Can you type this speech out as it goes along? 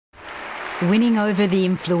Winning over the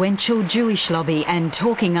influential Jewish lobby and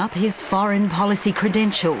talking up his foreign policy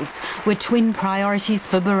credentials were twin priorities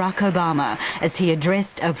for Barack Obama as he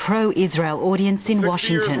addressed a pro-Israel audience in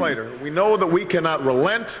Washington. 60 years later, we know that we cannot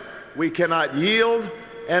relent, we cannot yield,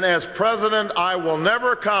 and as president, I will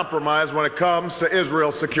never compromise when it comes to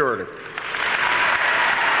Israel's security.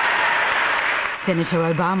 Senator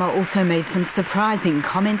Obama also made some surprising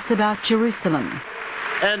comments about Jerusalem.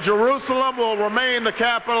 And Jerusalem will remain the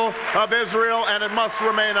capital of Israel, and it must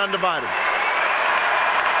remain undivided.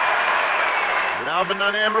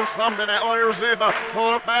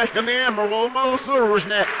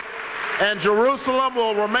 And Jerusalem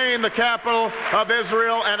will remain the capital of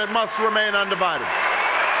Israel, and it must remain undivided.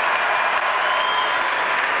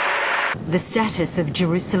 The status of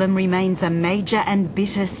Jerusalem remains a major and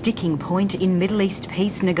bitter sticking point in Middle East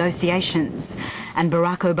peace negotiations, and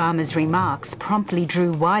Barack Obama's remarks promptly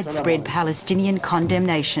drew widespread Palestinian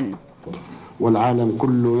condemnation. والعالم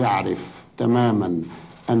كله يعرف تماما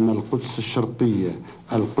أن القدس الشرقية،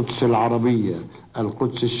 القدس العربية،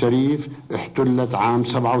 القدس الشريف احتلت عام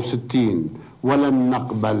 67 ولن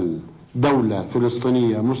نقبل دولة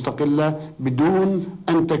فلسطينية مستقلة بدون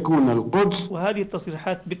أن تكون القدس. وهذه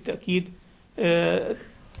التصريحات بالتأكيد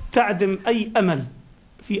تعدم أي أمل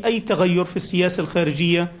في أي تغير في السياسة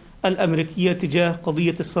الخارجية الأمريكية تجاه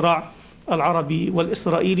قضية الصراع العربي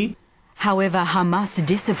والإسرائيلي. However, Hamas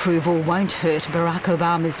disapproval won't hurt Barack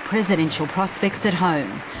Obama's presidential prospects at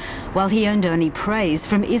home. While he earned only praise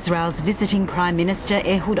from Israel's visiting Prime Minister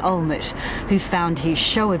Ehud Olmert, who found his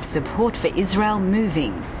show of support for Israel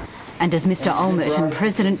moving. And as Mr. Olmert and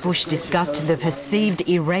President Bush discussed the perceived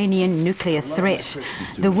Iranian nuclear threat,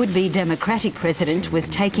 the would-be Democratic president was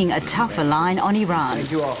taking a tougher line on Iran.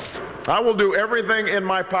 I will do everything in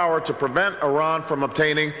my power to prevent Iran from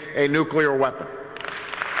obtaining a nuclear weapon.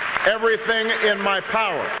 Everything in my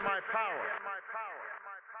power.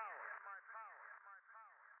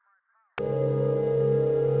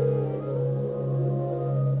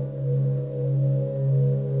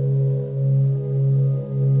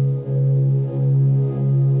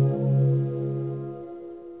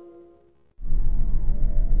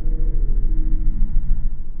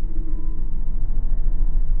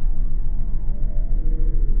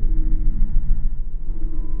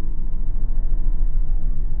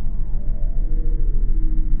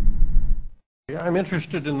 I'm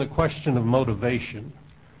interested in the question of motivation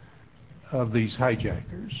of these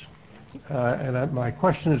hijackers. My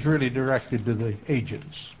question is really directed to the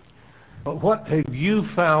agents. What have you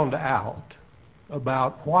found out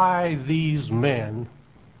about why these men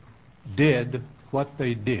did what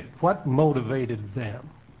they did? What motivated them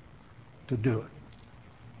to do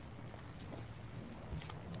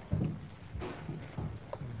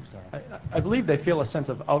it? I believe they feel a sense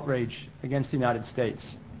of outrage against the United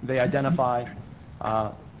States. They identify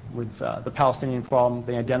with the Palestinian problem.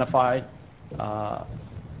 They identify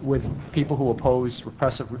with people who oppose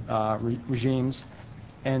repressive regimes.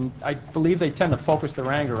 And I believe they tend to focus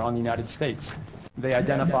their anger on the United States. They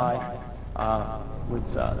identify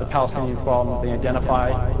with the Palestinian problem. They identify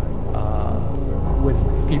with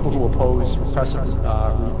people who oppose repressive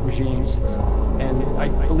regimes. And I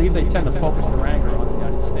believe they tend to focus their anger on the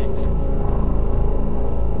United States.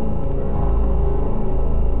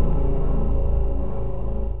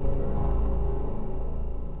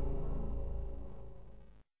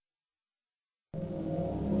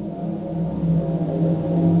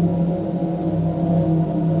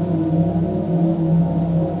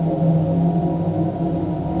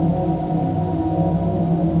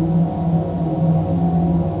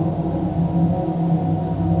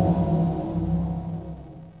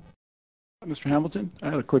 Mr. Hamilton, I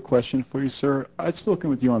had a quick question for you, sir. I'd spoken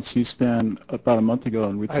with you on C-SPAN about a month ago,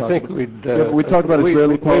 and we talked about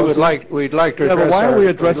Israeli policy. We'd like to address. Yeah, but why are we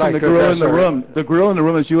addressing the gorilla in the room? The gorilla in the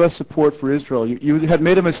room is U.S. support for Israel. You had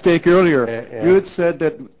made a mistake earlier. You had said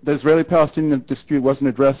that the Israeli-Palestinian dispute wasn't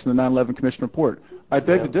addressed in the 9/11 Commission report. I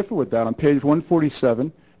beg to differ with that. On page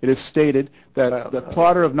 147, it is stated that the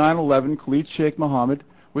plotter of 9/11, Khalid Sheikh Mohammed,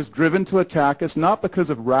 was driven to attack us not because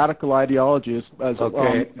of radical ideology, as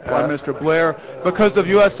Prime Minister Blair, because of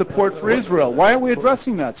U.S. support for Israel. Why aren't we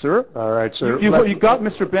addressing that, sir? All right, sir. You got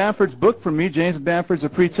Mr. Bamford's book from me, James Bamford's A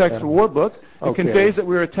Pretext for War book. It conveys that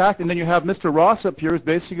we were attacked, and then you have Mr. Ross up here who's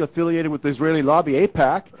basically affiliated with the Israeli lobby,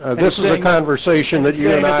 AIPAC. This is a conversation that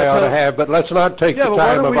you and I ought to have, but let's not take the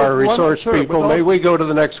time of our resource people. May we go to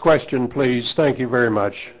the next question, please? Thank you very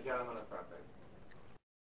much.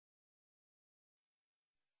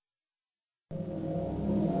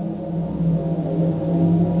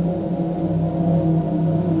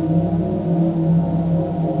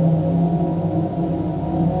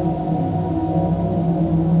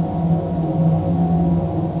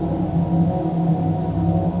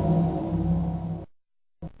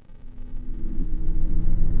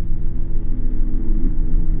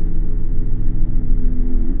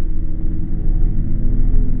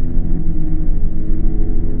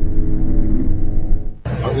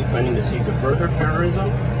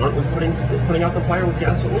 fire with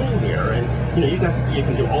gasoline here, and you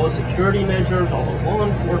can do all the security measures, all the law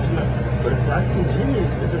enforcement, but if that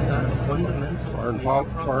continues, isn't that a fundamental?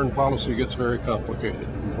 Foreign policy gets very complicated.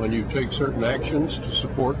 When you take certain actions to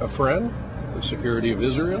support a friend, the security of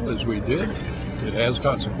Israel, as we did, it has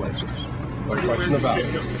consequences. No question about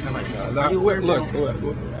it. Look,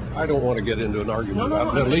 I don't want to get into an argument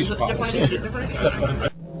about Middle East policy.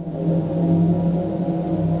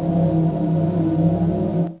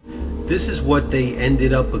 This is what they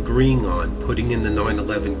ended up agreeing on, putting in the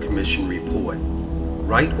 9/11 Commission report.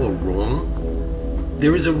 Right or wrong?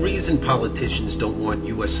 There is a reason politicians don't want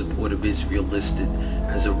U.S. support of Israel listed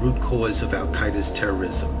as a root cause of Al-Qaeda's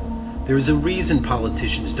terrorism. There is a reason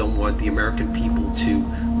politicians don't want the American people to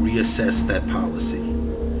reassess that policy.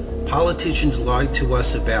 Politicians lie to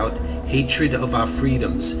us about hatred of our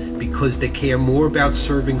freedoms because they care more about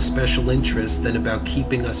serving special interests than about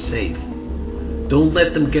keeping us safe. Don't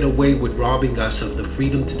let them get away with robbing us of the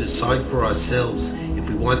freedom to decide for ourselves if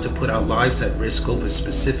we want to put our lives at risk over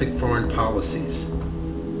specific foreign policies.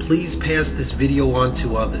 Please pass this video on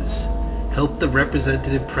to others. Help the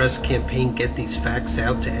Representative Press campaign get these facts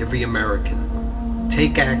out to every American.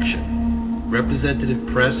 Take action.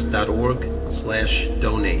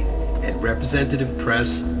 representativepress.org/donate and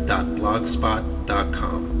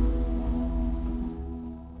representativepress.blogspot.com.